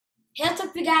What's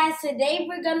up, you guys? Today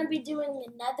we're gonna be doing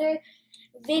another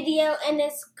video, and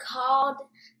it's called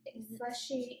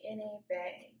Slushy in a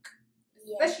Bag.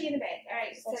 Yeah. Slushy in a Bag.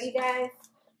 Alright, so you guys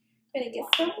gonna get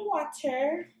some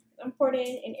water. I'm pouring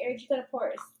in, and Eric, you're gonna pour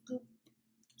a scoop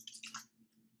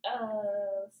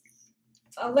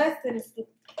of less than a scoop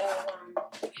of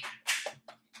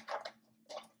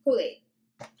Kool-Aid.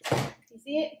 You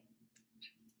see it?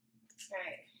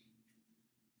 Alright.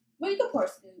 Well, you can pour a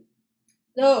scoop.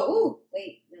 No, ooh,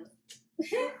 wait, no.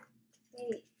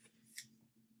 Wait.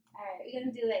 Alright, we're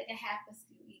gonna do like a half a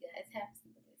scoop, you guys. Half a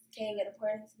scoop of this. Okay, we're gonna pour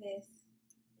into this.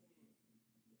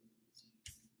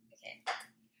 Okay.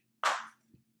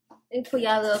 Let me put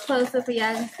y'all a little closer for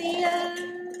y'all to see us.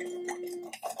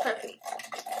 Perfect.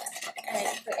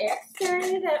 Alright, so Eric's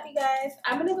stirring it up, you guys.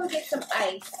 I'm gonna go get some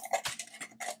ice.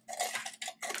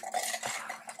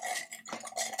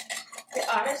 Get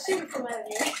all that sugar from out of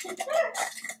there.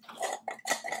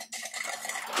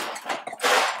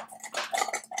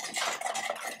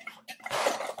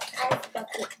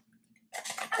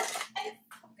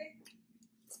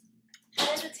 How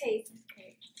does it taste?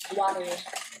 Okay. water. Is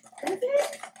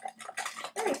it?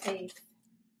 Let me taste.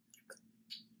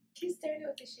 Keep stirring it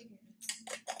with the sugar.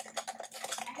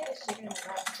 I had a sugar in the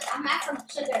mouth. I'm at some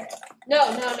sugar. No.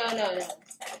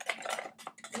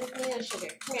 There's no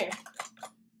sugar. Come here.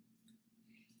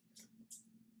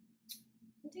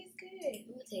 It tastes good.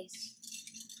 It tastes.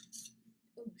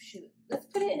 Oh, shoot. Let's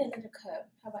put it in another cup.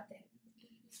 How about that?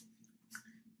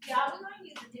 Y'all, we're going to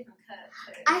use a different cup.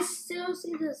 I still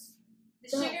see this. The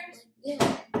sugars? Yeah.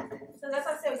 So that's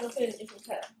why I said we're going to put it in a different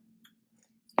cup.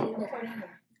 We'll pour it in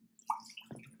here.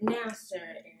 Now stir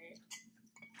it, Eric.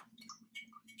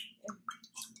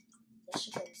 That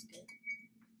sugar is good.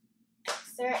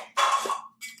 Stir it.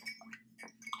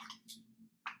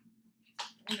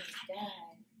 Oh my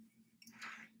God.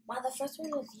 Wow, the first one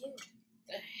was you.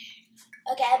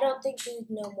 Okay, I don't think there's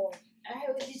no more. Alright,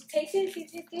 we'll just taste it. See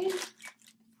if it's good.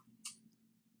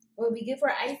 Will it be good for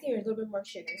icy or a little bit more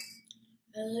sugar?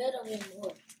 A little bit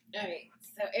more. Alright,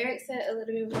 so Eric said a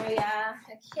little bit more, y'all.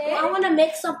 Okay. Well, I want to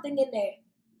mix something in there.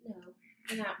 No,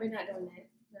 we're not doing that.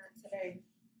 Not today,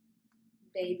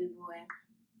 baby boy.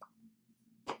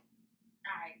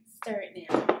 Alright, stir it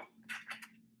now.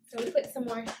 So we put some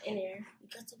more in there. You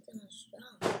got something on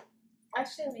strong. I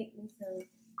should make me some.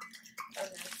 Oh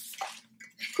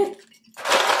no.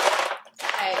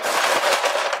 Alright.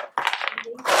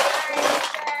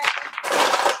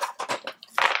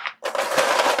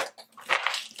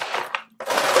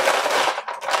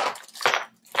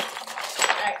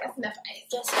 Alright, that's enough ice.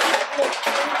 Just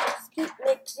keep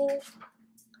mixing.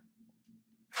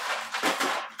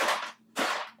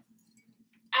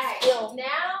 Alright,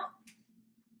 now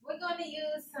we're going to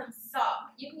use some salt.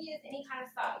 You can use any kind of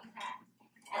salt you have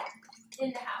in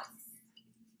the house.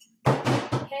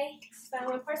 Okay, so I'm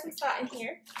going to pour some salt in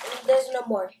here. There's no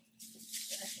more. Okay.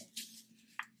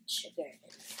 Sugar.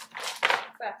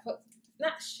 So I put,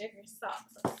 not sugar, salt.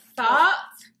 So salt.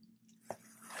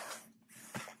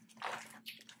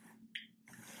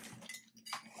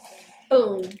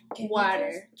 Boom.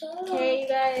 Water. Okay, you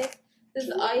guys. This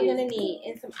is all you're going to need.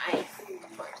 And some ice,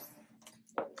 of course.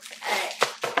 Alright.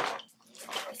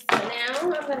 So now I'm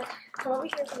going to come over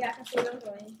here so y'all can see what I'm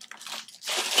doing.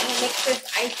 I'm going to mix this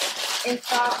ice and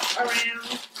salt around.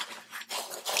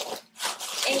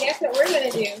 And guess what we're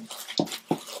going to do?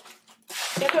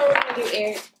 Guess what we're going to do,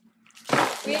 Eric?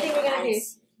 What do you think we're going to do?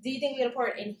 Do you think we're going to pour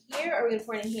it in here or we're going to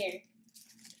pour it in here?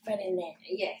 Put it in there.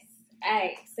 Yes.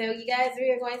 Alright, so you guys, we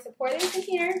are going to pour this in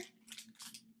here.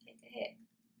 Take a hit.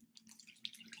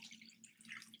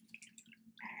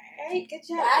 Alright, good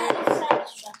job.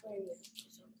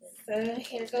 So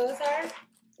here goes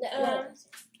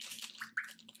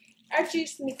our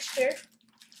juice mixture.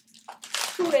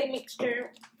 Kool-Aid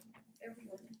mixture.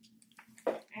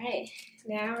 Alright,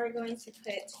 now we're going to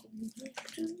put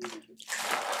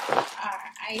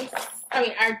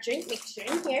our drink mixture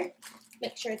in here.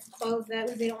 Make sure it's closed up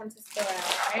because we don't want it to spill out.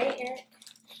 Right, Eric?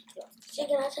 Shake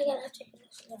it out. So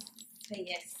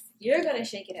yes, you're going to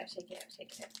shake it up.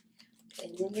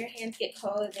 And when your hands get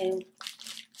cold, then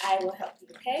I will help you,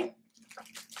 okay?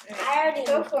 Right. I already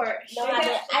go for it.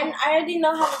 I already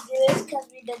know how to do this because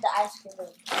we did the ice cream.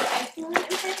 Ice cream?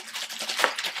 Okay.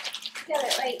 Got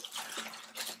it, like.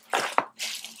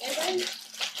 Everybody?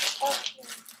 Okay.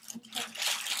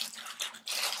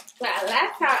 Wow,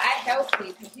 that's how I helped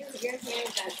you because your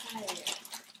hands got tired.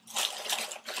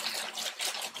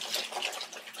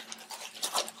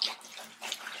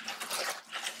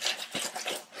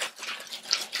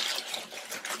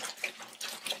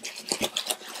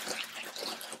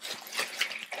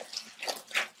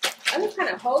 I'm just kind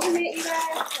of holding it, you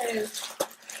guys, because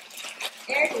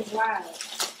Eric is wild.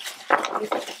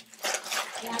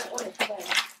 Yeah, I don't want it to go.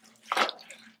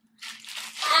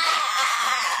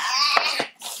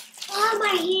 Oh,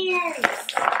 my hands.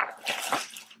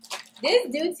 This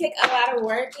do take a lot of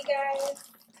work, you guys.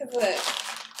 Because look,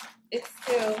 it's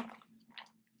still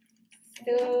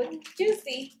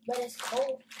juicy. But it's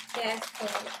cold. Yeah, it's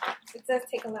cold. It does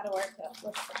take a lot of work though.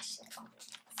 With fresh.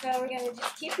 So we're going to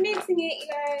just keep mixing it, you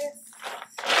guys.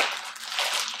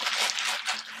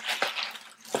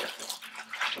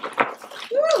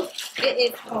 Woo! It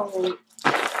is cold.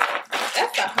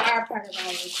 That's the hard part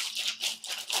about it.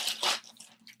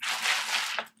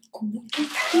 Do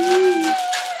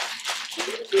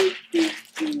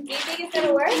you think it's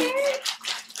gonna work, Eric?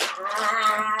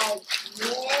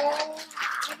 Yeah.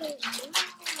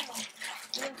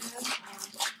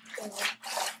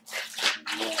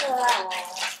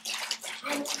 I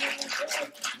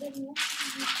don't know.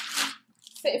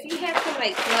 So if you have some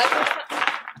like gloves or something,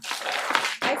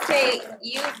 I say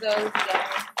use those, you guys.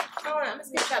 Hold on, I'm gonna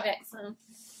switch out back some.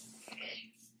 Yeah,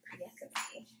 I can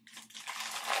see.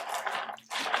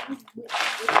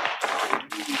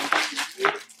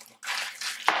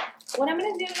 What I'm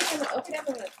gonna do is I'm gonna open up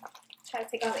and try to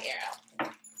take all the air out.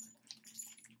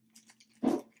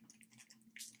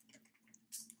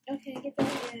 Okay, get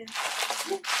that in.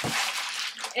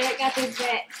 Eric got this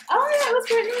back. Oh, that was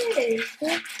for his.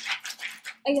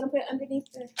 I'm gonna put it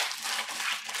underneath the.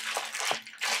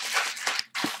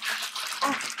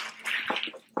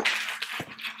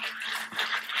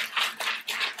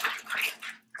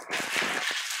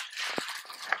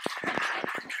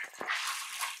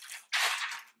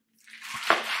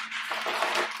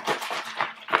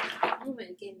 Oh my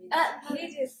goodness. You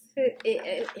just put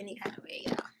it any kind of way.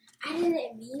 I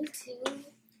didn't mean to.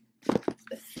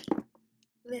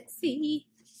 Let's see.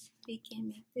 We can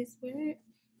make this work.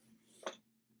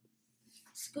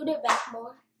 Scoot it back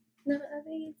more. No, I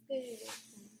think it's good.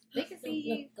 They can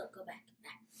see. Go back.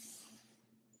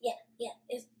 Yeah.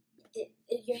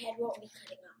 Your head won't be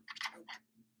cutting off.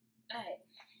 Alright.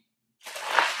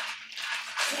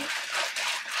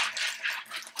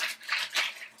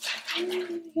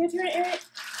 Your turn, Eric.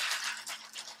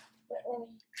 Let me.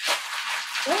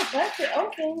 Oh, bust it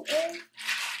open, Eric.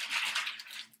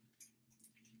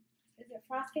 Is it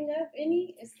frosting up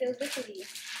any? It's still liquidy.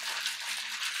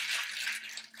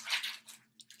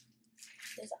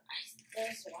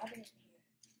 There's water in here.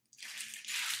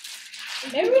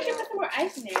 Maybe we can put some more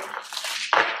ice in there.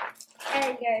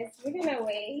 Alright, guys, we're gonna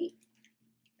wait.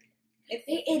 It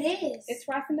is. It's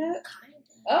frosting up? Kind of.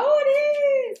 Oh, it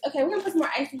is. Okay, we're gonna put some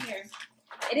more ice in here.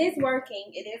 It is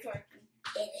working. It is working.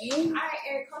 It is. Alright,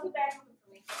 Eric, hold the bag open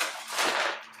for me.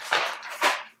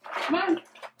 Come on.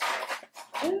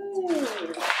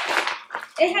 Ooh.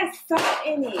 It has salt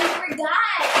in it. I forgot.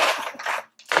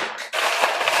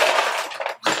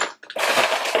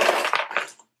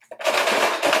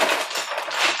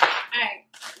 Alright,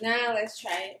 now let's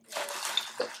try it.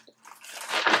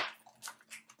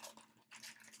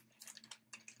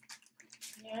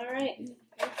 Alright.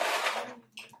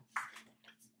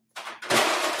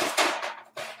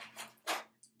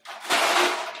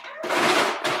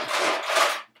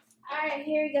 Alright,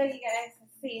 here we go, you guys.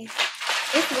 Let's see.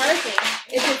 It's working.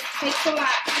 It just takes a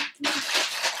lot.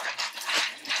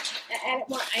 I added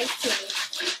more ice to it.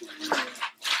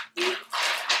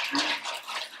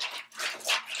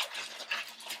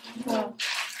 Oh.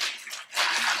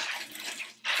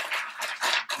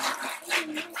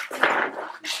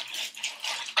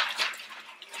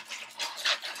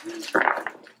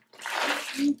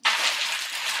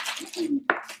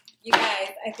 You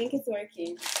guys, I think it's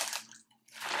working.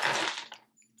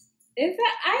 It's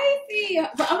icy,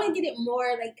 but I'm gonna get it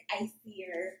more like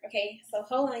icier. Okay, so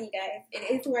hold on, you guys. It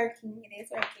is working. It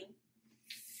is working.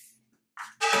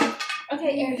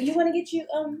 Okay, Eric, you want to get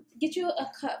you a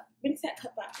cup. Rinse that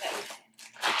cup out that you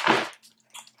had.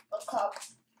 What cup?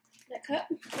 That cup?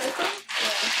 Rinse it?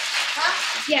 Huh?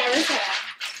 Yeah, rinse that out.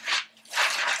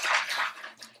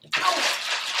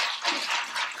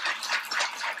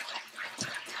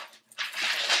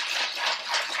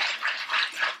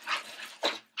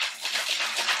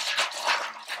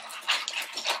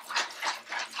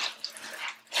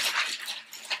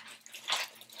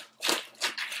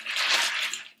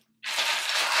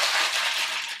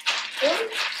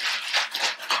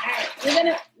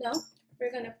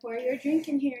 We're gonna pour your drink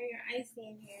in here, your ice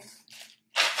in here.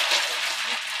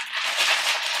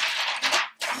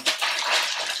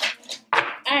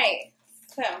 Alright,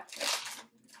 so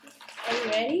are you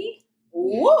ready?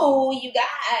 Whoa, you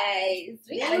guys!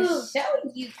 We gotta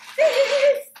show you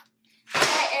this.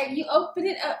 Alright, ahead, you open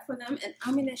it up for them, and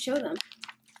I'm gonna show them.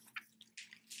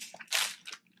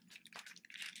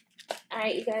 All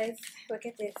right, you guys, look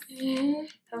at this.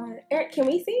 Eric, can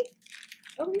we see?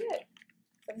 Oh, yeah.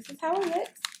 So this is how it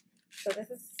looks. So this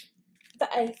is the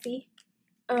icy.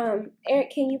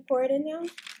 Eric, can you pour it in now?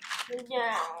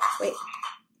 No. Wait,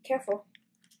 careful.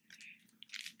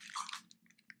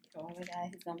 Oh my God,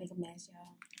 he's gonna make a mess,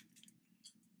 y'all.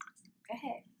 Go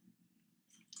ahead.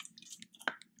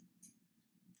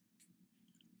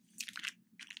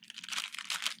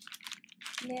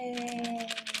 Yay.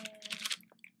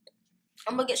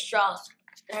 I'm gonna get straws.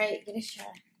 All right, get a shot.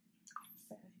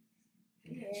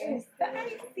 Here's the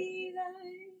icy,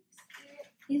 guys.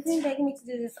 He's been begging me to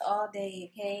do this all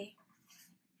day, okay?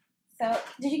 So,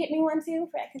 did you get me one too?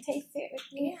 For I can taste it with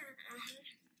you? Yeah.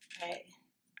 All right.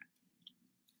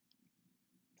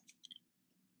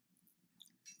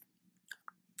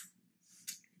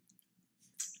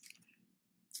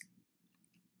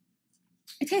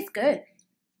 It tastes good.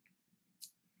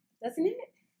 Doesn't it?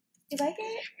 You like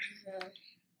it? Mm-hmm.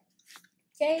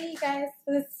 Okay, you guys.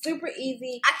 So it's super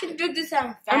easy. I can do this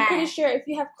on fast. I'm pretty sure if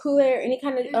you have Cooler or any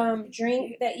kind of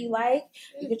drink that you like,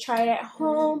 you could try it at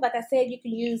home. Like I said, you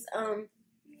can use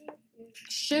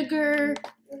sugar.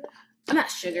 Not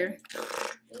sugar.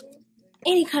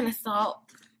 Any kind of salt.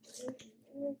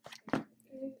 Oh,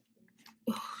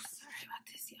 sorry about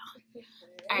this, y'all.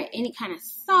 All right, any kind of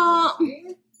salt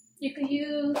you can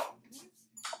use.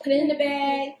 Put it in the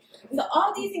bag. So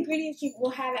all these ingredients you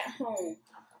will have at home.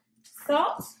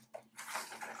 Salt.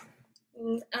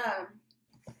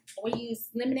 We use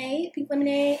lemonade, pink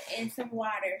lemonade, and some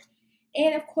water.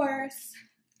 And of course,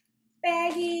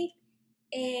 baggie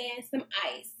and some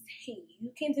ice. Hey,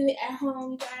 you can do it at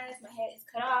home, you guys. My head is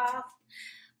cut off.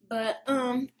 But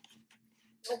I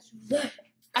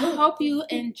hope you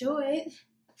enjoyed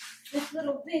this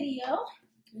little video.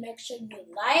 Make sure you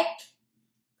like,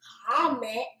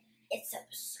 comment, and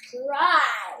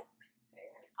subscribe.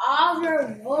 All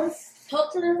your post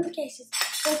notifications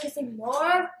so you can see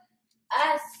more of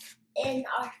us and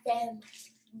our family.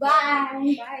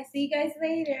 Bye. Bye. See you guys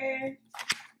later.